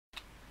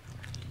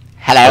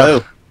Hello.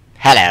 Hello.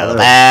 Hello Hello.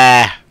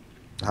 there.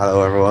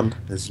 Hello everyone,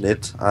 it's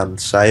Nate and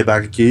Sie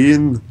back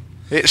again.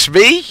 It's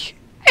me. Hey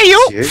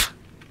It's you. up.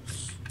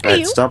 Right,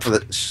 Hey stop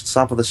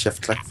with the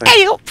shift click thing.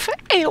 Hey up.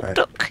 Hey up, Right.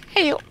 duck.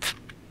 Hey up.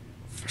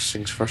 First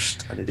things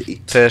first, I need to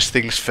eat. First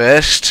things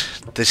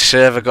first. This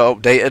server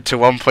got updated to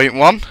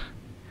 1.1.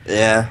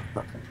 Yeah.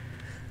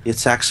 You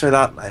text me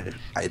that,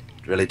 I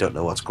really don't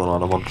know what's going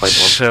on 1.1.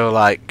 So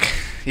like,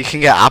 you can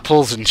get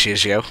apples and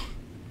shit, yo.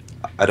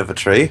 Out of a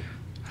tree?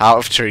 Out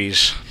of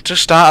trees.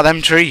 Just out of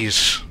them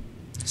trees.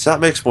 So that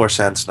makes more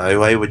sense now.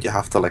 Why would you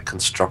have to like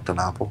construct an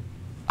apple?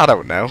 I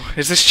don't know.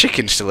 Is this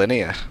chicken still in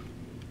here?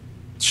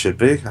 It should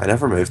be. I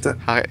never moved it.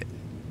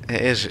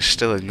 It is. It's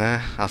still in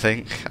there. I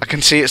think. I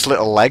can see its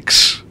little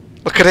legs.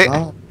 Look at it.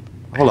 Oh,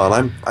 hold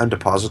on, I'm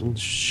depositing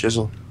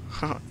shizzle.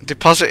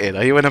 Deposited.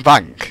 Are you in a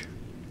bank?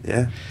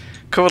 Yeah.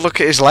 Come and look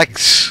at his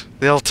legs.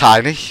 They're all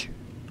tiny.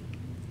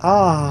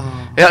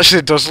 Ah. It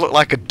actually does look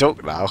like a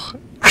duck now.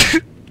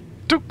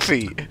 Duck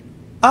feet.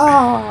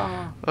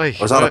 Ah. Oi,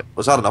 Was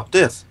that an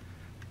update?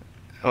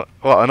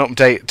 what, an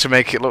update to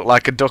make it look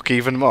like a duck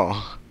even more?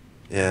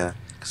 Yeah,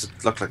 because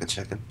it looked like a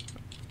chicken.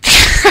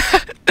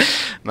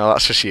 No,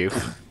 that's just you.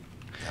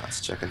 Yeah,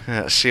 it's chicken.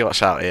 Let's see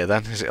what's out here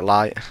then. Is it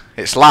light?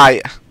 It's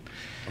light.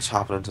 What's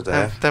happening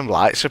today? Them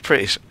lights are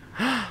pretty...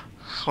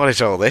 What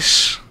is all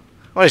this?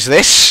 What is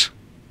this?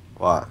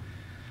 What?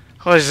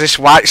 What is this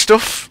white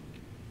stuff?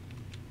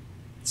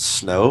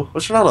 Snow?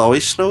 Was there not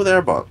always snow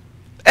there, but?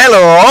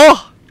 Hello?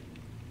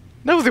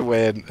 No, they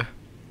weren't.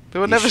 They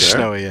were You never sure?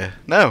 snowy here.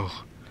 No.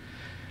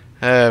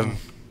 Have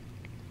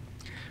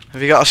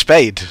you got a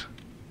spade?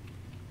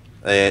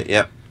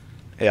 Yep.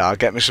 Yeah, I'll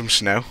get me some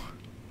snow.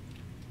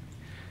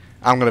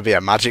 I'm gonna be a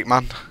magic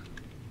man.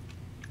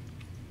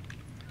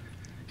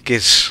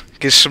 Giz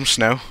some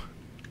snow.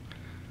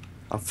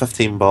 I'm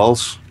 15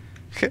 balls.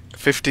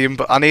 15,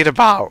 but I need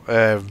about.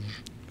 Do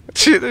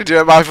you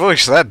hear my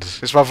voice then?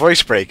 Is my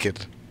voice breaking?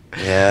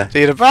 Yeah.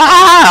 Need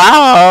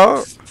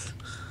about.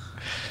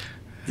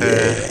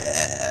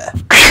 Yeah.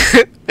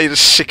 You're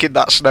just sicking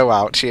that snow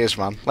out. Cheers,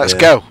 man. Let's Yeah.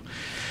 go.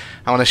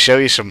 I want to show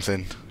you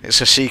something.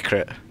 It's a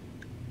secret.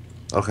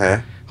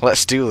 Okay.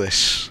 Let's do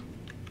this.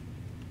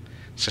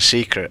 It's a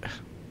secret.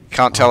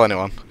 Can't tell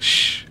anyone.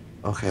 Shh.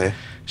 Okay.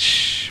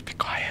 Shh. Be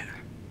quiet.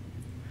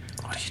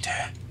 What are you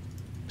doing?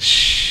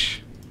 Shh.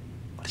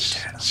 What are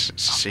you doing? It's a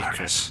secret.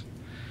 Nervous.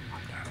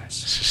 I'm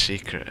nervous. It's a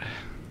secret.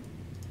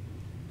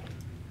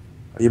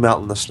 Are you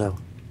melting the snow?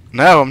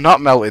 No, I'm not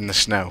melting the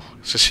snow.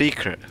 It's a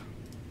secret.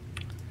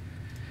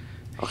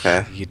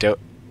 Okay. You don't.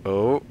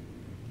 Oh.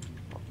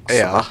 What's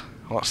Yeah. that?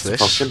 What's It's a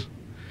this? pumpkin.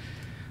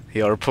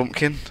 You're a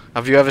pumpkin.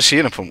 Have you ever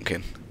seen a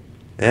pumpkin?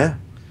 Yeah.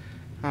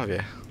 Have you?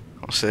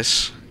 What's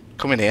this?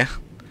 Come in here.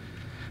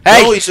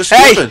 Hey! No, he's just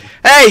hey! swimming.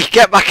 Hey!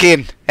 Get back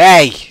in!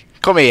 Hey!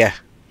 Come here.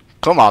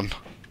 Come on.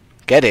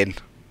 Get in.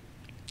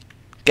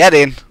 Get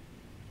in.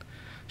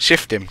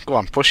 Shift him. Go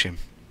on, push him.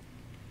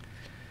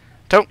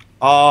 Don't.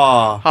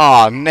 Oh.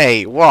 Oh,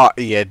 Nate, what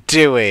are you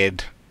doing?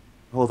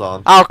 Hold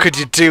on. How could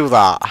you do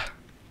that?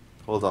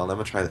 Hold on. Let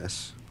me try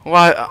this.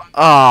 Why?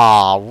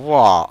 Oh,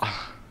 what?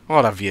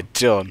 What have you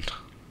done?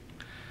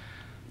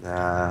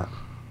 Nah.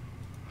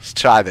 Let's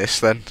try this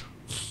then.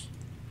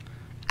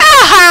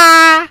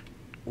 Aha!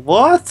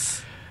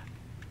 What?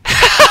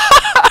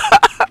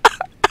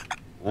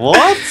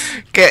 What?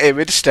 Get him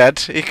instead.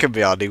 He can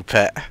be our new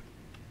pet.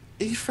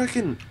 He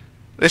freaking.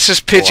 This is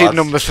pigeon What?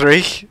 number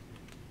 3.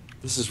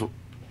 This is.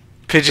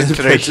 Pigeon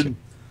 3. Pigeon.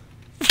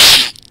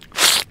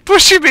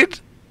 Push him in.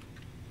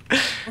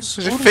 What's-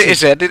 Does he what fit is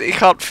his head in? He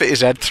can't fit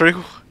his head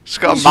through. He's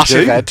got What a does he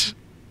massive do? head.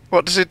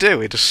 What does he do?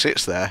 He just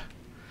sits there.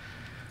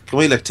 Can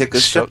we like take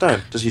this shit Stuck.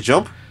 down? Does he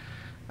jump?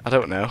 I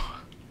don't know.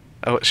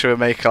 Oh, should we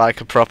make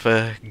like a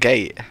proper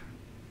gate?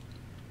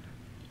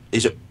 He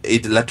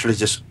literally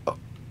just.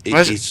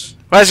 Where's- He's.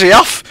 Where's he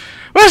off?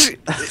 Where's he?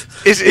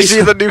 Is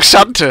he the new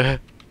Santa?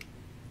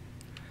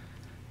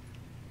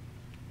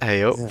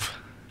 Hey up. Yeah.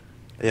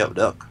 Hey up,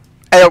 duck.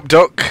 Hey up,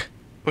 duck.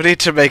 We need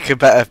to make a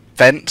better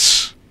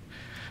fence.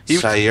 You-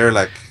 So you're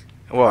like.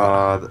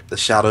 What? The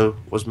shadow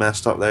was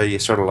messed up there. You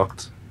sort of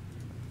looked.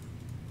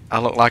 I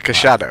look like a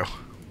shadow.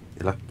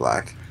 You looked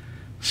black.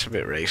 It's a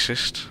bit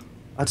racist.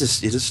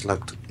 You just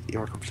looked. You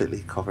were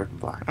completely covered in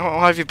black. Oh,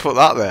 why have you put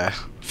that there?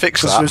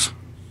 Fix that.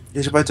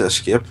 He's about to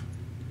escape.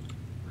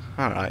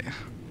 Alright.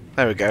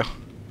 There we go.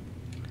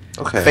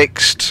 Okay.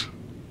 Fixed.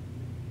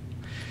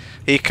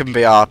 He can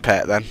be our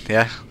pet then,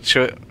 yeah?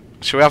 Should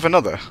we have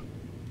another?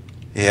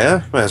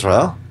 Yeah, might as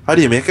well. How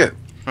do you make it?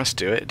 Let's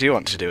do it. Do you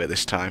want to do it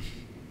this time?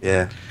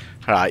 Yeah.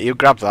 Alright, you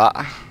grab that.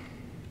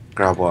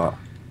 Grab what?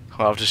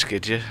 Well, I'll just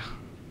give you.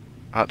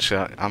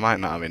 Actually, I might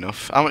not have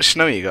enough. How much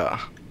snow you got?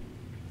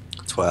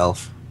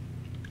 12.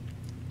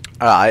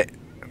 Alright.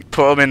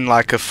 Put them in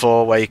like a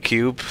 4-way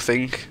cube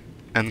thing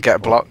and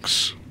get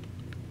blocks.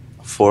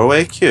 A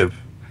 4-way cube?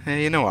 Yeah,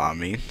 you know what I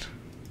mean.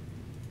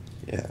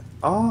 Yeah.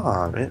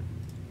 Oh, right.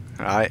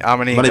 Right, how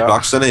many How many you got?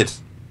 blocks do I need?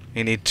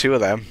 You need 2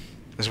 of them.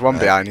 There's one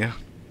Right. behind you.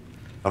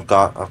 I've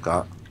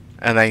got.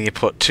 And then you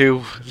put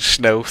 2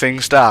 snow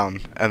things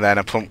down, and then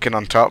a pumpkin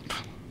on top.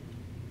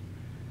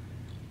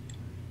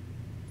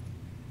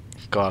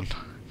 Go on.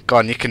 Go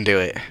on, you can do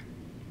it.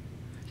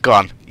 Go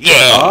on. Yeah!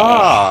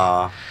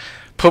 Ah!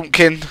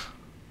 Pumpkin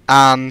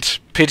and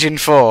Pigeon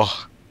 4.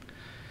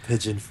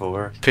 Pigeon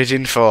 4.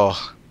 Pigeon 4.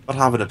 What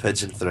happened to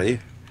Pigeon 3?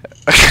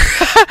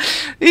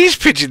 He's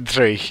Pigeon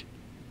 3.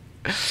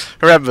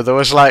 Remember, there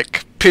was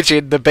like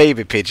Pigeon the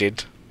baby pigeon.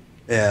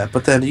 Yeah,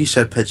 but then you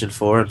said Pigeon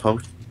 4 and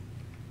Punk.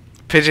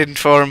 Pigeon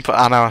 4 and...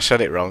 I know, I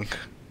said it wrong.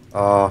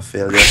 Oh,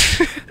 failure.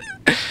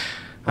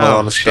 Hold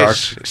on, it's shit, dark.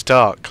 It's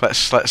dark.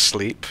 Let's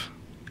sleep.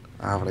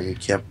 I'm gonna get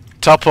kept.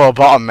 Top or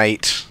bottom,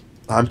 mate?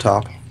 I'm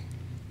top.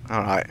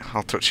 Alright,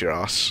 I'll touch your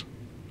ass.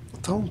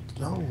 Don't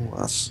know.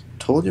 I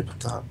told you about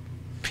that.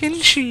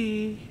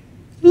 Pinchy.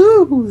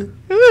 Ooh.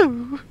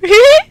 Ooh.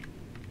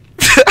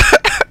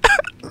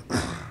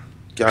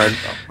 Garn.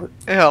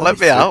 Yeah, let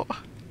me out.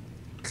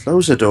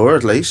 Close the door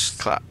at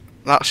least.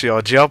 That's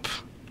your job.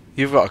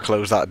 You've got to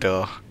close that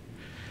door.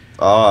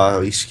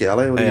 Oh, he's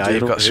skelly. What are Yeah, you you've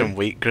doing got over some here?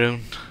 wheat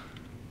grown.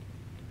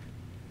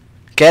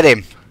 Get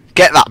him.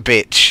 Get that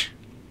bitch.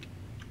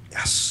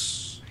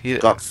 Yes. You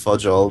Got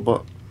fudge all,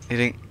 but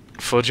didn't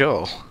fudge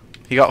all.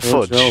 You got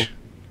fudge. all.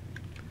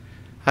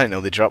 I didn't know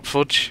they dropped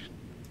fudge.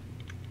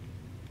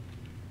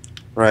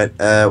 Right.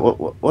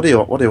 What do you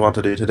want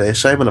to do today,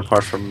 Simon?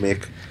 Apart from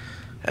make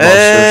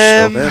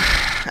monsters so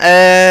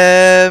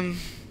bad?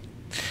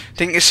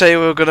 Didn't you say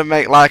we were gonna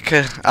make like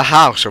a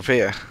house up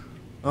here?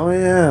 Oh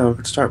yeah, we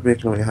could start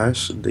making a wee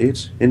house.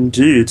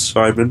 Indeed,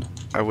 Simon.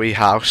 A wee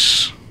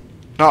house.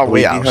 Not a A wee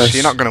wee house. house.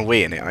 You're not gonna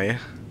wee in it, are you?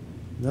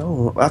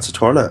 No, that's a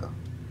toilet.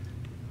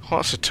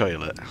 What's a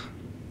toilet?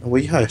 A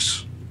wee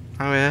house.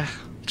 Oh yeah.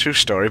 True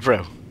story,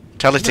 bro.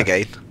 Tell it Yeah.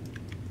 again.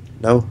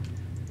 No.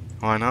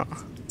 Why not?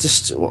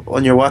 Just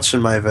when you're watching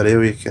my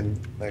video, you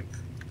can like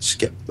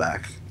skip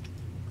back.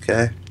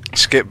 Okay.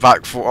 Skip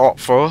back for what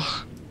for?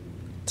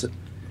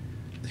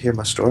 Hear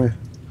my story.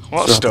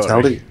 What So I have to tell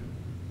story? you.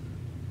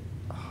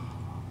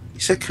 You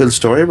said cool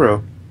story,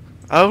 bro.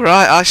 Oh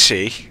right, I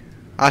see.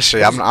 I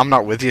see. I'm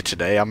not with you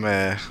today. I'm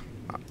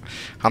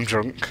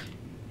drunk.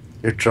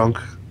 You're drunk.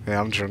 Yeah,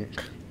 I'm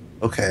drunk.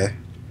 Okay.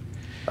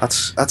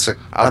 That's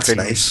I've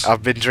nice.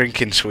 been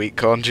drinking sweet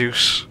corn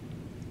juice.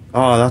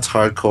 Oh, that's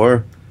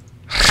hardcore.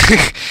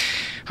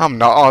 I'm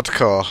not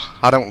hardcore.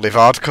 I don't live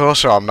hardcore,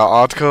 so I'm not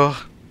hardcore.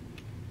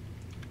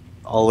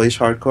 Always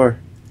hardcore.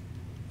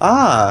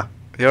 Ah,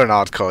 You're an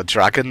hardcore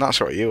dragon. That's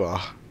what you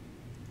are.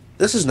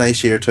 this is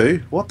nice here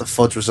too. What the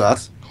fudge was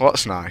that?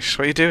 What's nice?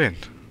 What are you doing?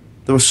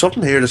 There was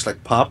something here that's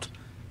like popped.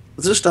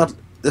 Was this that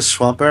this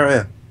swamp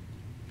area?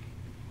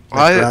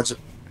 Why? Like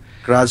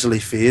gradually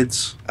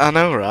fades. I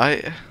know,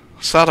 right?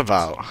 What's that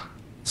about?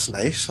 It's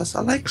nice.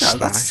 I like It's that.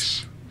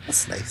 nice.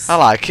 That's nice. I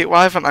like it.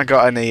 Why haven't I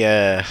got any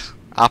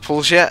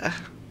apples yet?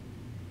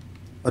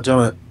 I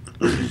don't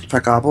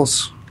pick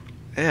apples.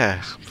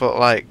 Yeah, but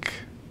like,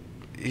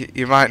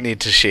 you might need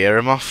to shear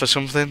them off or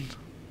something.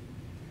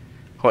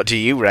 What do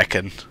you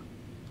reckon?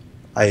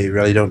 I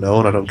really don't know,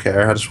 and I don't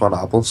care. I just want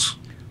apples.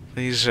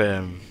 These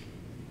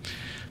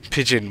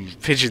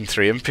pigeon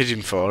 3 and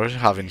pigeon 4 are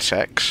having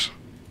sex.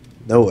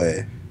 No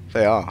way.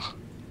 They are.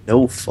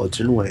 No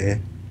fudging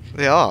way.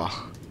 They are.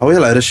 Are we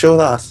allowed to show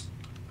that?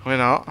 We're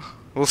not.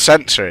 We'll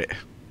censor it.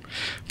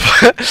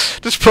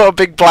 Just put a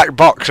big black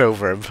box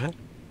over him.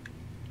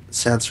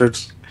 Censored.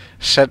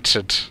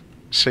 Censored.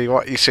 See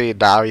what you see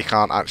now, you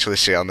can't actually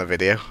see on the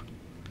video.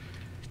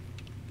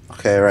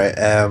 Okay, right.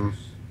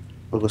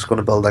 We're just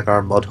gonna build like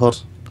our mud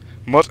hut.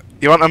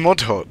 You want a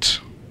mud hut?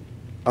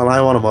 And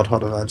I want a mud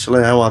hut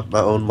eventually. I want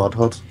my own mud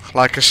hut.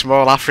 Like a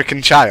small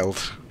African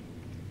child?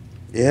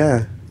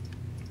 Yeah.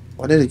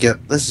 I need to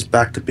get. This is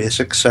back to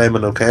basics,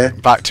 Simon. Okay.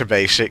 Back to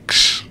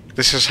basics.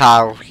 This is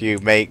how you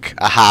make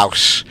a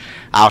house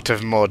out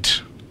of mud.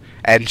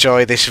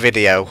 Enjoy this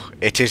video.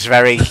 It is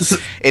very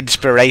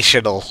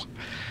inspirational.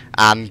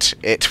 And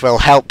it will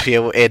help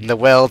you in the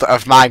world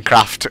of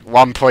Minecraft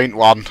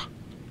 1.1.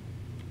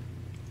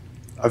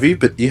 Have you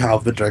been? You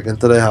have been drinking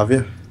today, have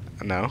you?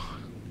 No.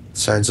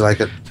 Sounds like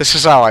it. This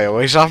is how I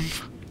always am.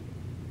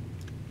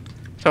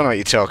 Don't know what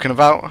you're talking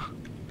about.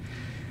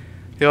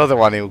 You're the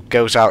one who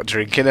goes out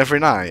drinking every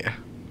night.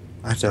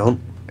 I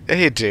don't. Yeah,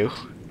 you do.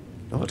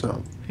 No, I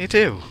don't. You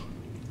do.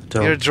 I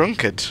don't. You're a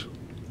drunkard.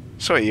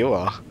 That's what you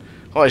are.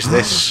 What is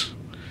this?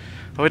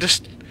 Are we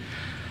just...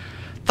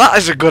 That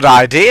is a good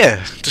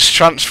idea. Just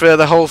transfer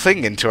the whole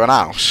thing into an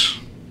house.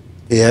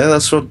 Yeah,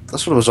 that's what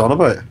I was on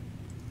about.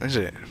 Is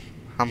it?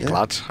 I'm Yeah.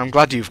 glad. I'm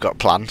glad you've got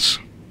plans.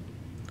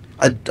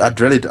 I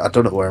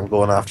don't know where I'm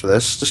going after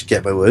this. Just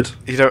get me wood.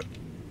 You don't...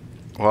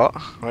 What?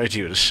 What did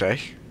you just say?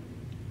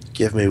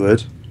 Give me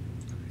wood.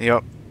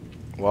 You...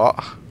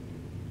 What?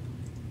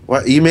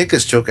 What? You make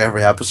this joke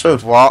every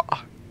episode. What?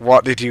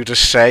 What did you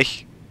just say?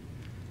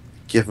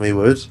 Give me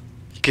wood.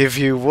 Give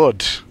you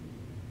wood.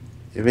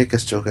 You make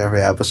this joke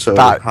every episode.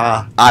 That-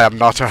 Ha. I am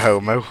not a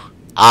homo.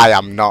 I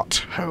am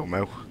not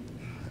homo.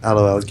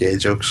 LOL gay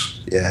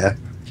jokes. Yeah.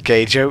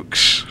 Gay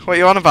jokes? What are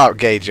you on about,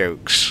 gay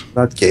jokes?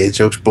 Not gay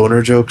jokes,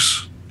 boner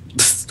jokes.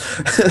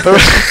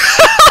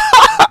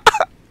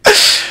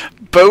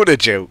 Boner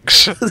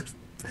jokes.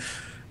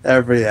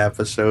 Every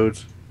episode.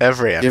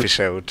 Every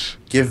episode.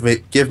 Give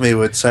me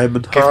wood,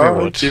 Simon. Give me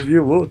wood. Give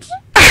you wood.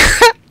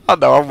 Oh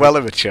no, I'm well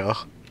immature.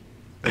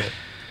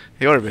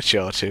 You're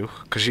immature too,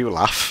 because you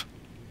laugh.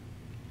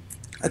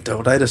 I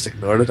don't. I just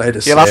ignored it. I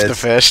just. You laughed the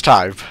first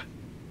time.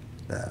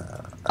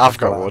 Nah, I've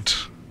got wood.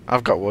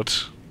 I've got wood.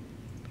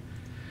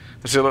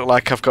 Does it look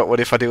like I've got wood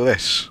if I do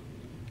this?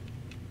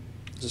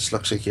 It just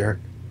looks like you're,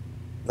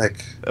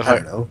 like, Have I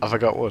don't know. Have I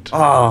got wood?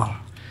 Oh.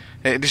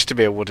 It needs to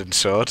be a wooden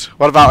sword.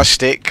 What about a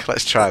stick?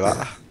 Let's try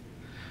that.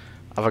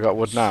 Have I got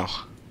wood now?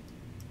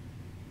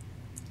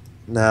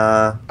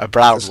 Nah. A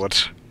brown wood.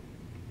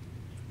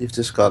 You've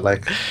just got,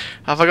 like...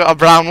 Have I got a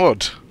brown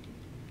wood?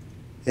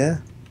 Yeah.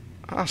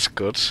 That's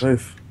good.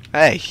 Move.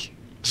 Hey,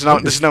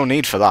 there's no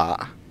need for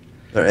that.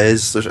 There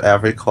is. There's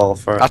every call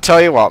for it. I'll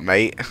tell you what,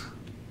 mate.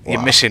 You're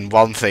What? missing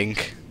one thing.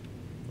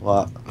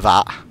 What?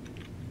 That.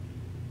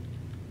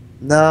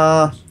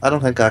 Nah, I don't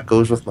think that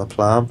goes with my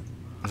plan.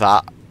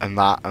 That and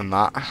that and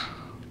that.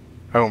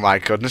 Oh my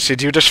goodness,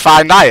 did you just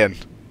find iron?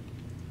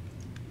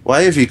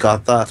 Why have you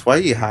got that? Why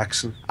are you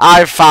hacking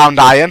I've found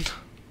iron.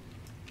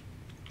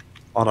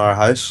 on our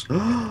house?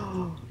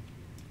 Oh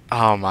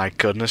my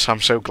goodness,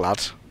 I'm so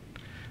glad.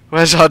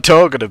 Where's our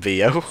door gonna be,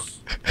 yo?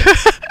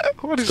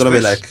 What is It's gonna be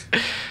this?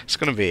 like... It's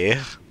gonna be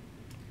here.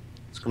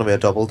 It's gonna be a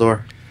double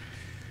door.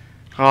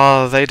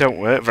 Oh, they don't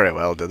work very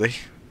well, do they?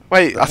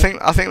 Wait, I think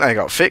they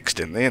got fixed,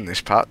 didn't they, in this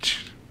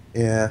patch?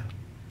 Yeah.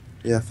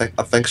 Yeah,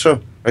 I think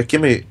so. Right,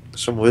 give me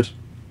some wood.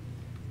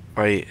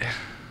 Wait.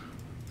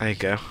 There you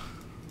go.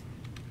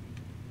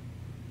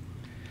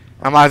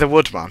 Am I the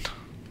woodman?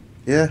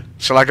 Yeah,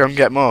 Shall I go and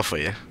get more for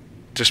you?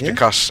 Just Yeah.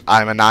 because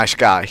I'm a nice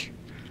guy.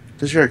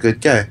 because you're a good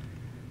guy.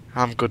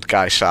 I'm good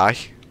guy,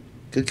 Si.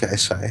 Good guy,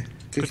 Si.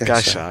 Good guy,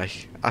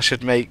 Si. I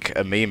should make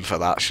a meme for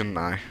that, shouldn't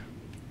I?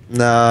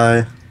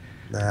 No.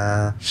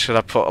 Nah. Should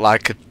I put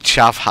like a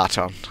chav hat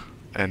on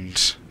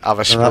and have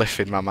a No, spliff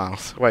in my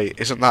mouth? Wait,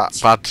 isn't that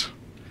bad?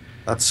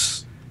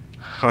 That's...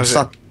 What That's is,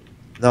 not...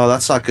 No,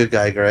 that's not good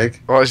guy,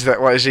 Greg. what is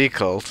that? What is he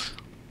called?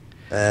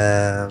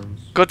 Um...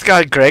 Good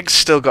guy Greg's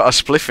still got a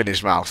spliff in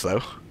his mouth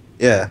though.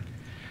 Yeah.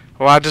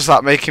 Why does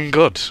that make him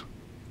good?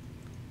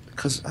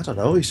 Because, I don't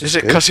know, he's just Is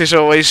it good. because he's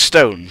always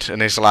stoned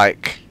and he's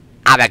like,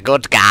 I'm a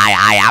good guy,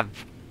 I am.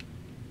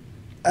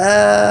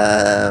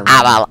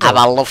 I'm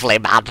a lovely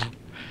man.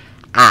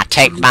 I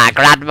take my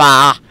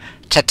grandma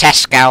to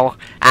Tesco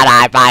and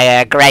I buy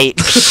her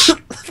grapes.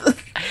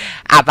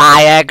 I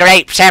buy her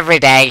grapes every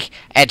day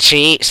and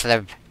she eats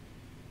them.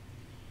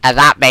 And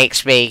that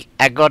makes me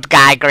a good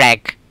guy,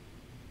 Greg.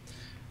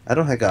 I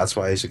don't think that's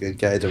why he's a good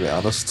guy, to be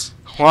honest.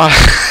 What?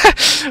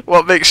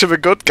 What makes him a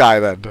good guy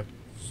then?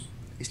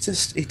 He's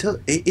just... He's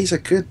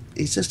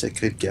just a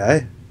good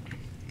guy.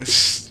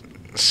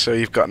 So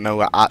you've got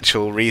no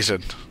actual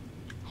reason.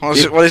 What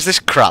is this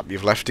crap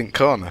you've left in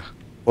corner?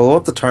 Well,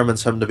 what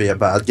determines him to be a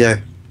bad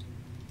guy?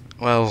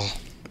 Well,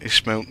 he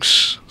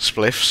smokes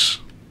spliffs.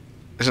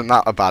 Isn't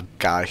that a bad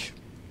guy?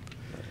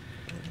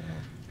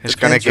 He's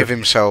gonna Depends give if-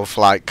 himself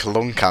like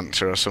lung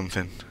cancer or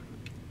something.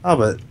 Oh,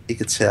 but he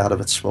could say that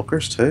about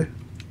smokers too.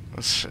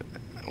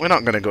 We're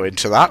not gonna go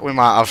into that. We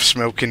might have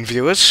smoking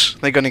viewers.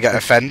 They're gonna get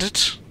offended.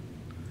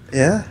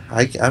 Yeah,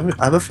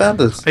 I'm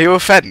offended. Are you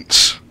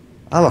offence?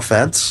 I'm a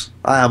fence.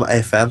 I am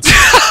a fence.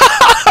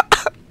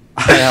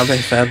 I am a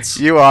fence.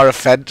 You are a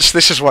fence.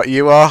 This is what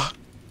you are.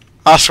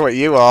 That's what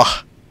you are.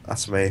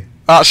 That's me.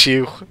 That's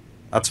you.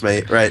 That's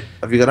me. Right,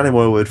 have you got any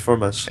more wood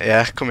for us?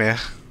 Yeah, come here.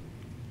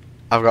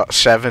 I've got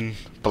 7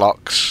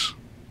 blocks.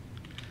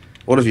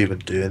 What have you been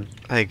doing?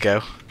 There you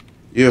go.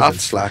 You have I've- been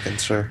slacking,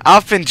 sir.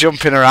 I've been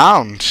jumping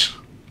around.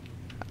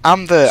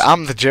 I'm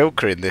the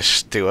Joker in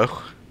this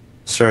duo.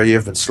 Sir, you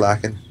have been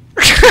slacking.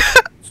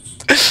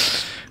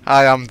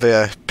 I am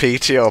the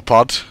PTO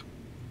pod.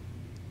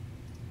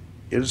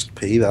 You're just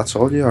pea, that's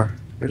all you are.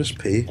 You're just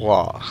pea.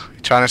 What?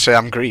 You trying to say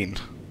I'm green?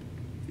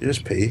 You're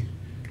just pea.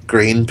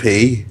 Green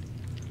pea.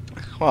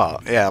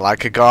 What? Yeah,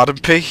 like a garden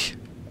pea?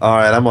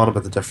 Alright, I'm on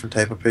about the different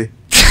type of pea.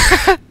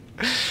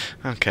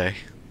 Okay.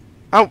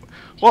 Oh,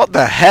 what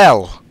the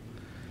hell?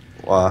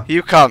 What?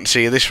 You can't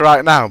see this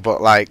right now,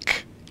 but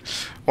like,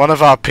 one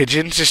of our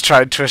pigeons is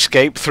trying to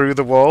escape through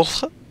the wall.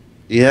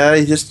 Yeah,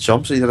 he just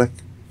jumps, he's like...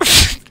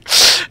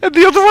 And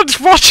the other one's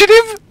watching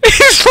him.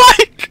 He's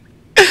like,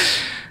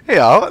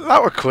 yeah,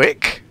 that were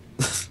quick.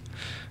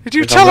 Did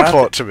you Like a rabbit.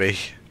 teleport to me?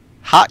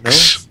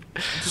 Hacks.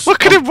 No.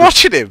 Look at him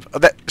watching him.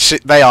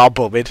 They are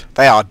bumming.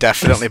 They are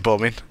definitely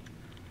bumming.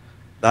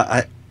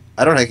 I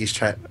don't think he's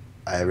trying...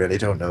 I really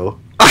don't know.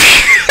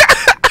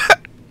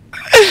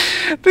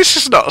 This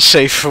is not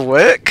safe for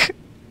work.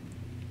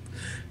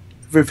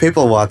 For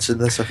people watching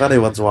this, if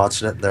anyone's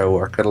watching it in their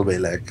work, it'll be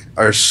like...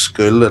 Or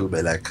school, it'll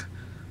be like...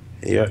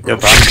 You're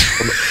back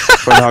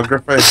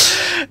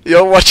pornography.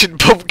 You're watching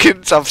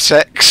pumpkins have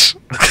sex.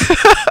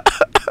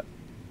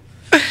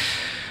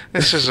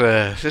 This is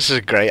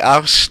a great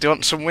house. Do you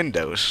want some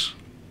windows?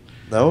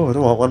 No, I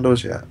don't want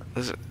windows yet.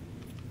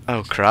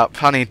 Oh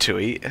crap! I need to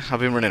eat. I've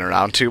been running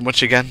around too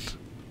much again.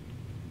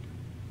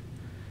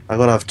 I'm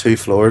gonna have 2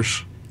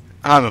 floors.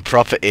 I'm a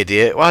proper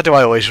idiot. Why do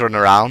I always run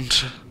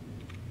around?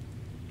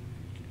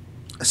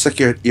 It's like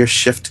your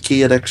shift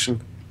key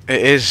addiction.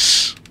 It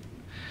is.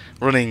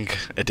 Running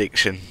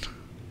addiction.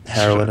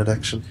 Heroin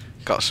addiction.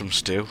 Got some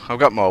stew. I've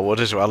got more wood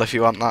as well if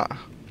you want that.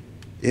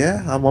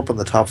 Yeah, I'm up on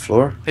the top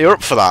floor. You're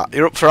up for that?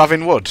 You're up for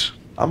having wood?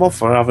 I'm up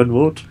for having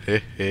wood.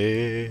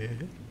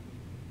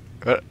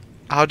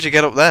 How'd you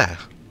get up there?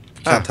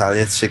 Can't tell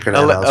you, it's secret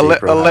A little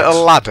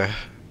ladder.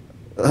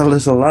 A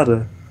little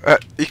ladder.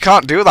 You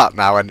can't do that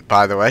now,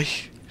 by the way.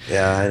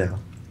 Yeah, I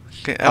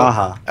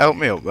know. Help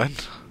me up then.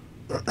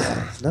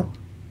 No.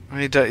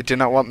 You do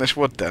not want this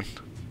wood then?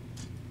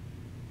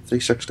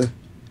 360.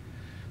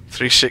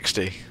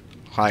 360.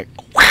 Like,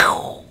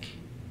 wow.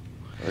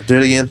 Do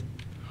it again.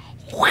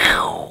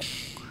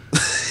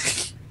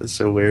 That's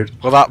so weird.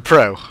 Well, that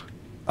pro.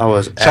 I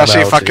was. Shall I see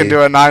if I can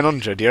do a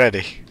 900? You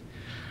ready?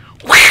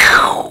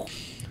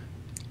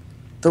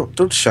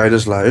 Don't shout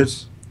as loud.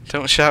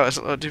 Don't shout as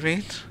loud. What do you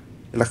mean?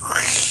 You're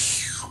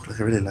like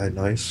a really loud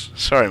noise.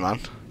 Sorry,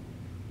 man.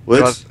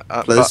 Wood,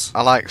 please.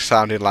 I like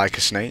sounding like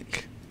a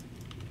snake.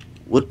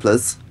 Wood,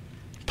 please.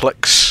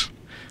 Plix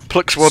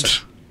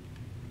wood.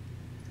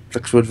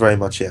 Plix wood, very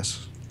much,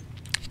 yes.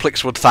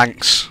 Plix wood,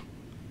 thanks.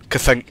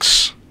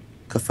 Kathinks.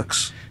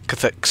 Kafix.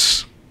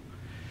 Kathix.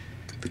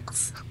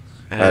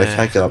 Right, I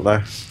can't get up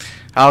now.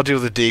 I'll do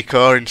the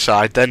decor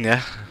inside then,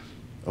 yeah?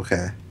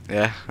 Okay.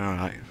 Yeah,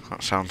 alright.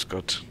 That sounds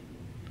good.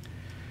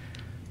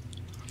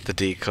 The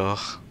decor.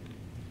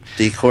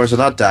 Decors are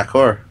not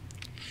decor.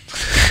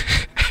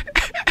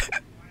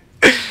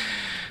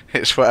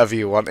 It's whatever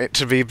you want it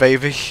to be,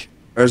 baby.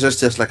 Or is this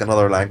just like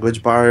another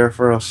language barrier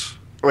for us?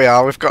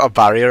 We've got a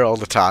barrier all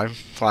the time.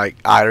 Like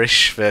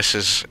Irish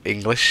versus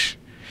English.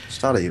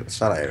 It's not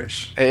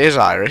Irish. It is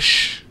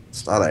Irish.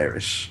 It's not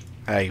Irish.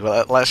 Hey,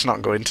 well, let's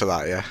not go into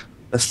that, yeah?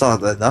 It's not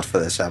for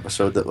this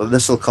episode.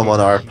 This will come on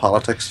our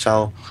politics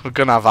channel. We're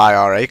gonna have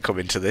IRA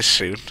coming to this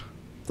soon.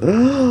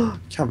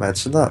 Can't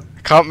mention that.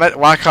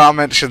 Why can't I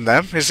mention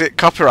them? Is it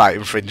copyright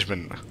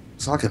infringement?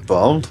 So I'll get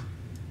bombed.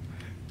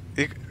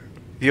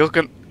 You're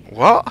gonna...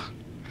 What?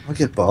 I'll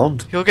get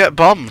bombed. You'll get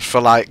bombed for,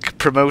 like,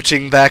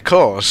 promoting their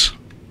cause.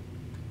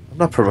 I'm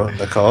not promoting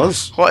the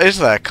cause. What is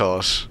their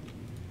cause?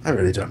 I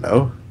really don't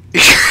know.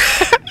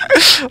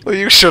 Well,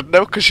 you should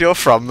know, because you're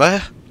from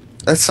there.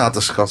 Let's not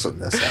discuss it in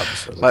this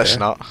episode. Let's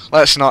okay?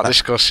 Let's not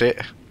discuss it.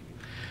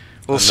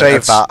 We'll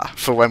save that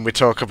for when we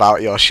talk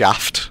about your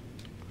shaft.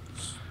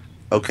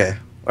 Okay.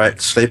 Right,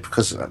 sleep,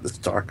 because it's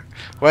dark.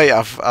 Wait,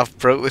 I've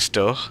broke this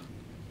door.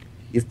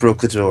 You've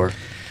broke the door.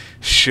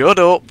 Shut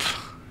up.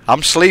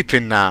 I'm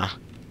sleeping now.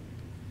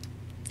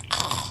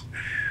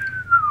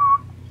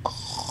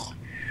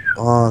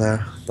 Oh,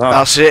 there. Oh.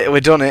 That's it,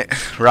 we've done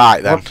it.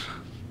 Right then. What?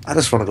 I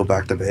just want to go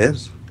back to bed.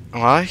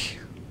 Why?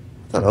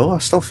 I don't know, I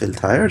still feel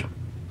tired.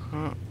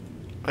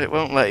 It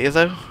won't let you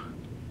though.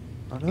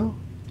 I know.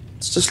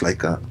 It's just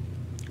like that.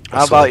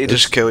 How about you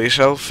just kill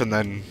yourself and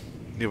then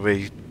you'll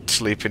be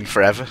sleeping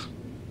forever?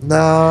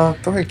 Nah,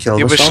 don't kill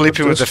You'll be myself.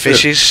 sleeping with the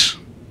fishes.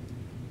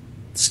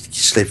 You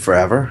sleep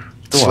forever.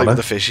 Don't Sleep wanna. with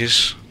the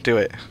fishes. Do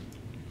it.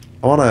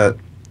 I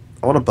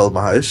wanna build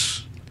my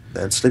house,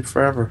 then sleep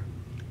forever.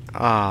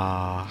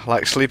 Ah,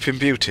 like Sleeping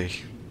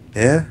Beauty.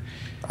 Yeah,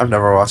 I've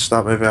never watched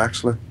that movie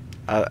actually.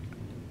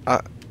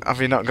 Have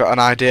you not got an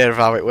idea of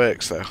how it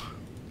works though?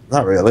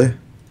 Not really.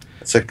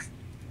 It's like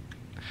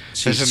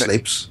she Isn't it-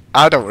 sleeps.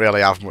 I don't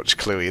really have much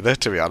clue either,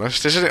 to be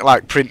honest. Isn't it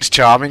like Prince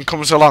Charming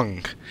comes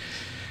along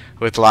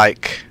with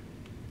like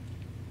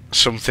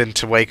something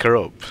to wake her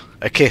up?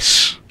 A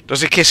kiss.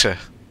 Does he kiss her?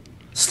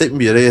 Sleeping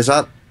Beauty, is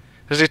that?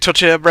 Does he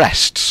touch her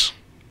breasts?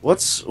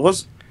 What's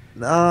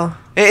nah?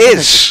 It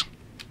is.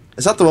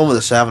 Is that the one with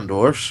the 7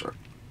 dwarfs?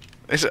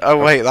 Is it? Oh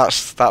wait,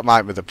 that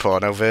might be the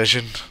porno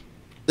version.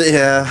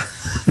 Yeah.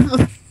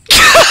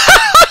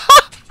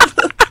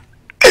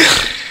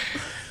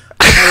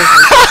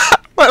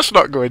 Let's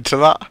not go into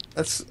that.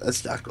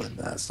 Let's not go into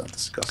that. Let's not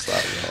discuss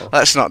that at all.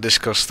 Let's not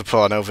discuss the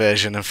porno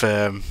version of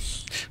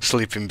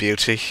Sleeping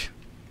Beauty.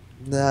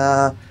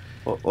 Nah.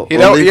 You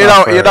know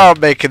I'm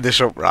making this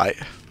up, right?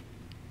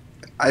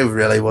 I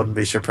really wouldn't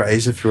be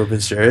surprised if you were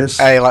being serious.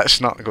 Hey, let's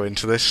not go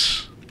into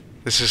this.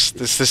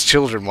 There's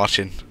children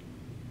watching.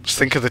 Just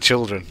think of the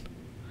children.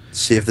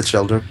 Save the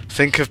children.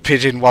 Think of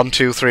Pigeon 1,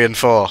 2, 3 and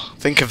 4.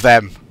 Think of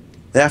them.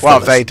 They have What to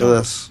have they listen to done?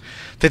 this.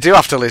 They do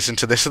have to listen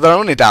to this, so they're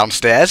only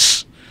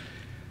downstairs.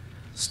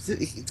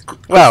 Fighting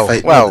Well,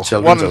 when the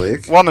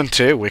children's 1 awake. and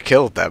 2, we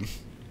killed them.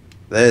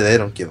 They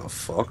don't give a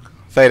fuck.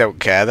 They don't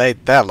care.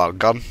 They're long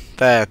gone.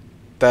 They're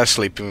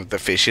sleeping with the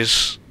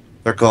fishes.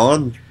 They're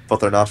gone, but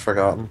they're not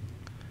forgotten.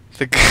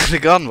 They're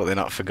gone, but they're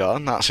not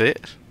forgotten. That's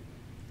it.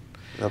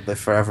 They'll be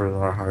forever in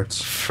our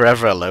hearts.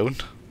 Forever alone.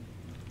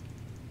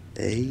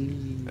 Hey.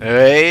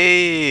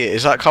 Hey,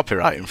 is that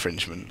copyright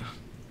infringement?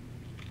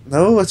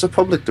 No, it's a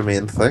public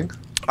domain thing.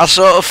 I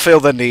sort of feel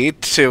the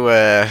need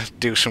to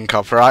do some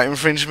copyright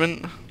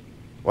infringement.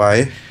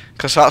 Why?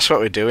 Because that's what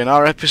we do in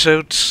our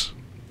episodes.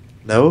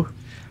 No?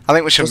 I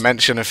think we should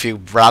mention a few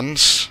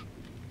brands.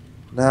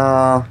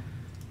 Nah.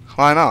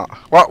 Why not?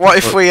 What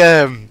if we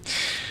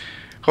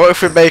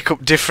make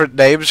up different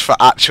names for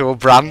actual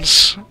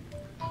brands?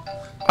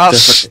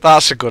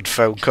 That's a good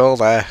phone call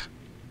there.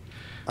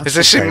 Is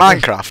this in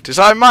Minecraft? Is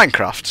that in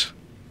Minecraft?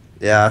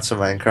 Yeah, it's in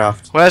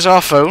Minecraft. Where's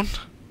our phone?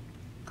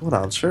 Go on,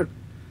 answer it.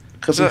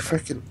 Could be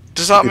freaking.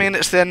 Does that mean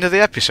it's the end of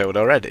the episode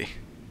already?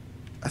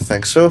 I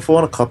think so. If we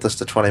want to cut this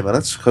to 20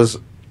 minutes, because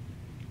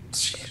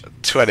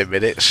 20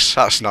 minutes?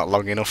 That's not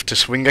long enough to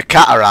swing a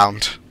cat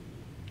around.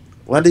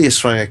 When do you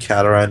swing a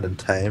cat around in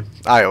time?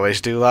 I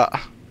always do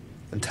that.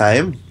 In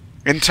time?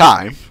 In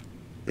time?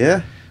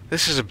 Yeah.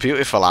 This is a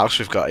beautiful house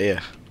we've got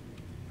here.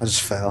 I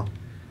just fell.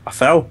 I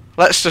fell.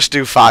 Let's just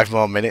do 5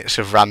 more minutes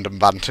of random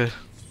banter.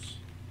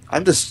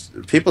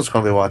 People's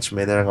going to be watching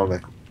me. They're going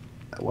to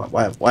be like,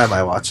 why am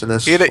I watching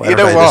this? You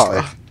know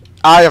what?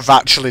 I have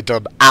actually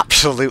done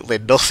absolutely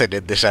nothing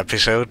in this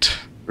episode.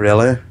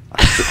 Really?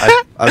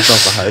 I've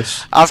built a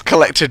house. I've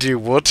collected you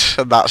wood,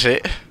 and that's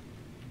it.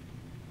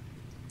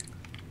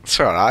 It's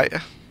alright.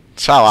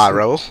 It's how I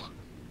roll.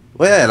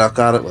 Well, yeah, look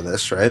at it with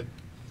this, right?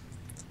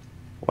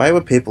 Why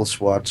would people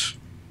watch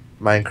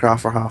Minecraft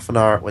for half an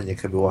hour when you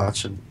could be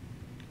watching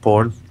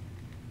porn?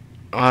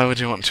 Why would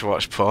you want to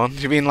watch porn?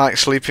 You mean like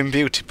Sleeping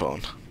Beauty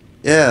porn?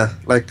 Yeah,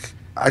 like,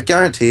 I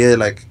guarantee you,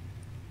 like,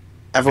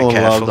 everyone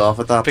logged off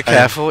at that Be time.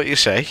 careful what you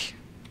say.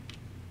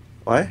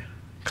 Why?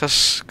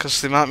 Because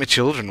there might be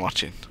children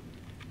watching.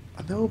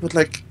 I know, but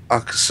like,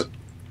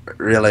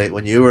 really,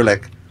 when you were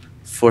like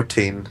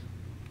 14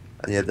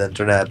 and you had the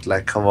internet,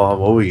 like, come on,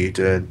 what were you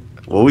doing?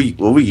 What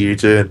were you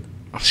doing?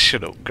 Oh,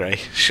 shut up, Gray.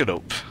 Shut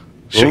up.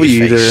 What were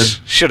you doing?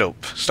 Shut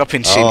up. Stop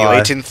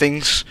insinuating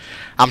things.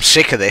 I'm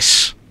sick of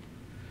this.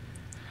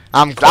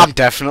 I'm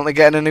definitely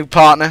getting a new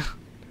partner.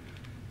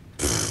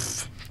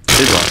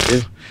 Did want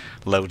you?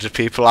 Loads of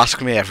people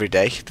ask me every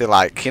day. They're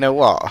like, you know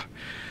what?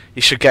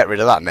 You should get rid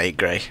of that Nate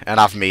Gray and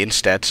have me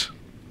instead.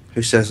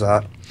 Who says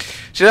that?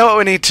 Do you know what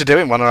we need to do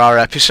in one of our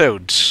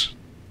episodes?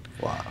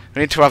 What?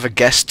 We need to have a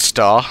guest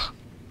star.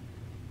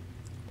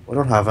 We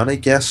don't have any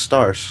guest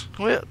stars.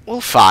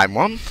 We'll find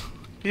one.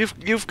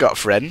 You've got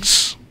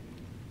friends.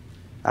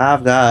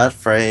 I've got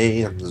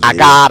friends. I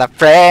got a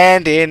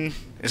friend in.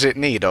 Is it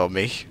Need or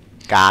me?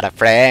 Got a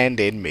friend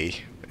in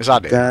me. Is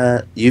that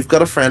it? You've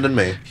got a friend in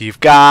me. You've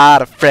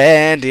got a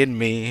friend in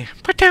me.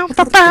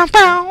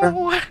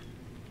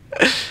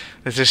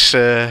 Is this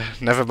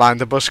Never Mind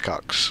the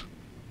Buzzcocks?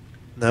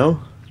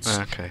 No.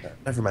 Okay.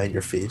 Never mind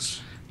your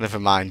face. Never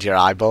mind your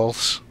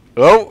eyeballs.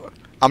 Oh,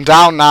 I'm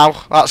down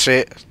now. That's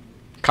it.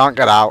 Can't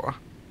get out.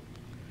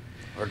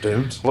 We're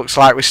doomed. Looks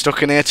like we're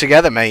stuck in here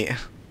together, mate.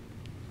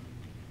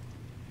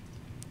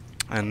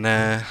 And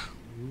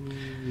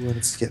Ooh,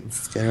 it's getting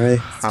scary.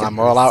 and I'm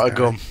all out of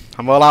gum.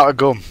 I'm all out of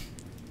gum.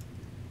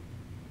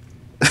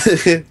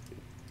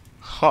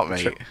 What,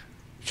 mate?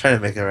 Trying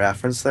to make a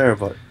reference there,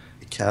 but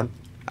you can't.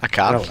 I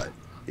can't.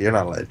 You're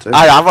not allowed to.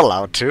 I am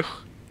allowed to.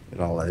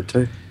 You're not allowed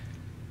to.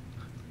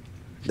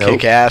 Nope.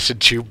 Kick ass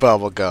and chew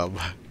bubble gum.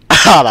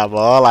 And I'm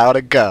all out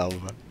of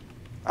gum.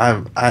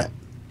 I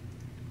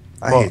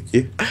hate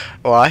you.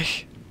 Why?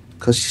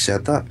 Because you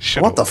said that.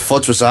 Shut what up. the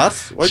fudge was that?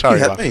 Why'd you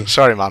hit me?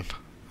 Sorry, man.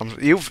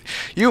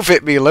 You've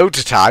hit me loads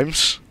of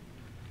times.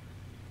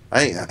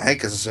 I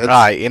guess I said.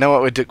 Right, you know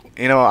what we do?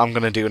 You know what I'm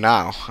gonna do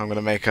now? I'm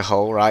gonna make a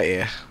hole right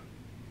here.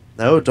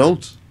 No,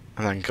 don't.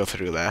 And then go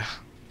through there.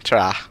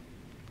 Try.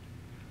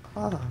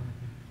 Ah.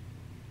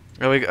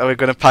 Are we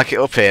gonna pack it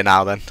up here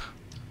now then?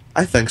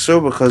 I think so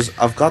because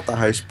I've got the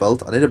house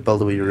built. I need to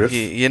build a wee roof.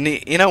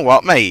 You know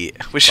what, mate?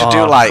 We should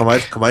do like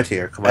come out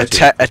here. Come out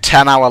here. A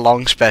 10-hour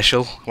long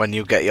special when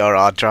you get your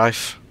hard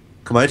drive.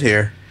 Come out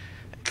here.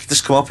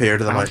 Just come up here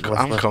to the mountain.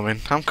 I'm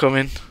coming. I'm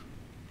coming.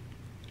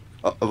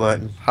 Up the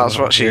mountain. That's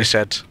what she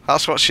said.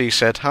 That's what she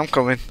said. I'm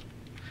coming.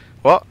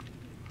 What?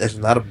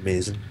 Isn't that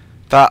amazing?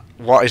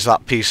 What is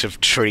that piece of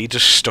tree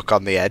just stuck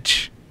on the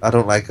edge? I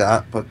don't like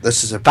that, but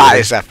this is a beauty. That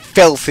is a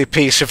filthy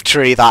piece of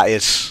tree, that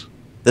is.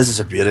 This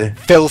is a beauty.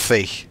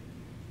 Filthy.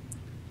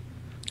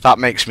 That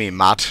makes me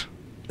mad.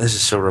 This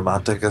is so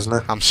romantic, isn't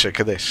it? I'm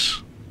sick of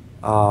this.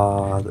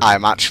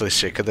 I'm actually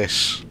sick of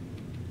this.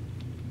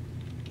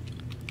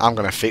 I'm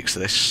gonna fix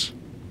this.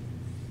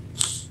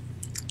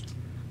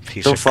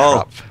 Piece of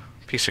crap.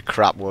 Piece of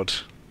crap wood.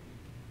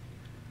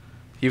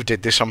 You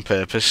did this on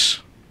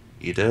purpose.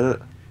 You did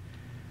it.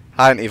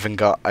 I ain't even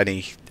got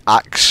any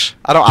axe.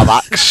 I don't have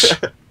axe.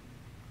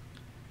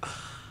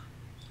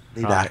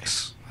 Need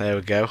axe. There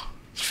we go.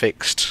 It's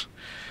fixed.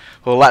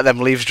 We'll let them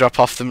leaves drop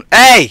off them.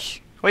 Hey!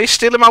 What are you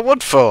stealing my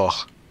wood for?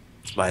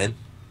 It's mine.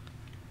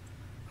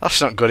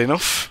 That's not good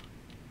enough.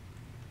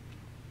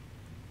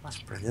 That's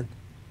brilliant.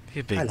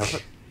 I love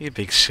it. You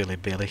big silly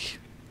Billy.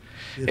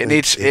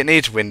 It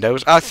needs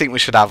windows. I think we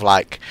should have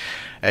like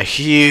a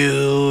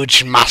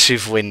huge,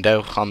 massive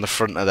window on the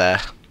front of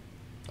there.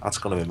 That's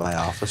gonna be my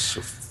office.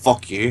 So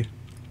fuck you.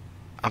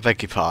 I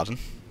beg your pardon.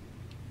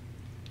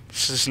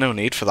 There's no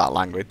need for that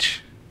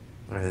language.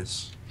 There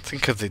is.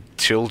 Think of the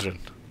children.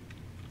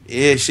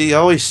 Yeah, she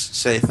always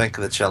say think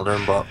of the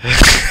children, but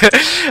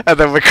and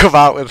then we come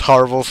out with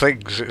horrible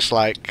things. It's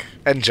like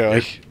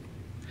enjoy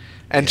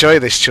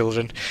this,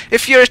 children.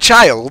 If you're a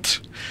child,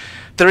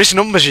 there is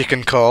numbers you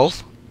can call.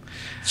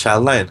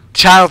 Childline.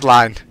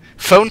 Childline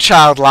phone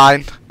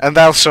Childline, and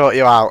they'll sort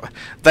you out.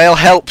 They'll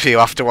help you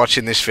after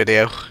watching this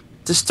video.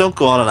 Just don't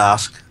go on and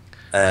ask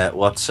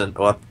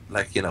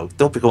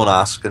don't be going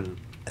asking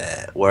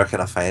where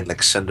can I find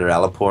like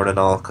Cinderella porn and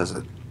all, because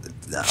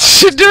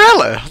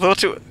Cinderella?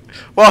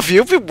 What have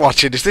you been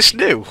watching? Is this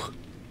new?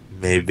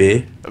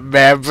 maybe.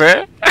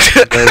 Maybe.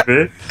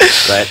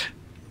 Right,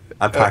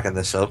 I'm packing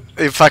this up.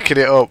 You're packing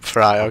it up,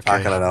 right? Okay.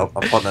 Packing it up.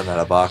 I'm putting it in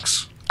a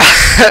box.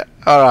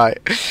 All right.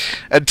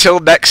 Until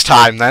next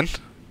time, then.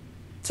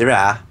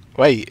 Ta-ra.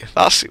 Wait,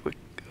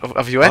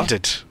 have you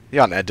ended? You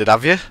haven't ended,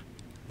 have you?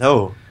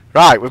 No.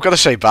 Right, we've got to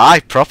say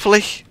bye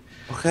properly.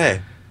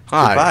 Okay.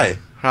 Right. Goodbye.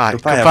 Right.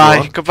 Goodbye, Goodbye.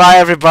 everyone. Goodbye,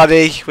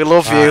 everybody. We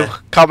love you. Bye.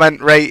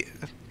 Comment, rate,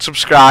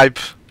 subscribe,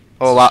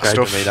 all that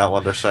Subscribe stuff. to me, that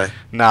wonder say.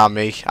 Nah,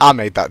 me. I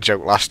made that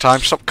joke last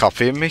time. Stop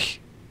copying me.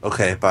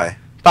 Okay, bye.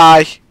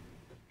 Bye.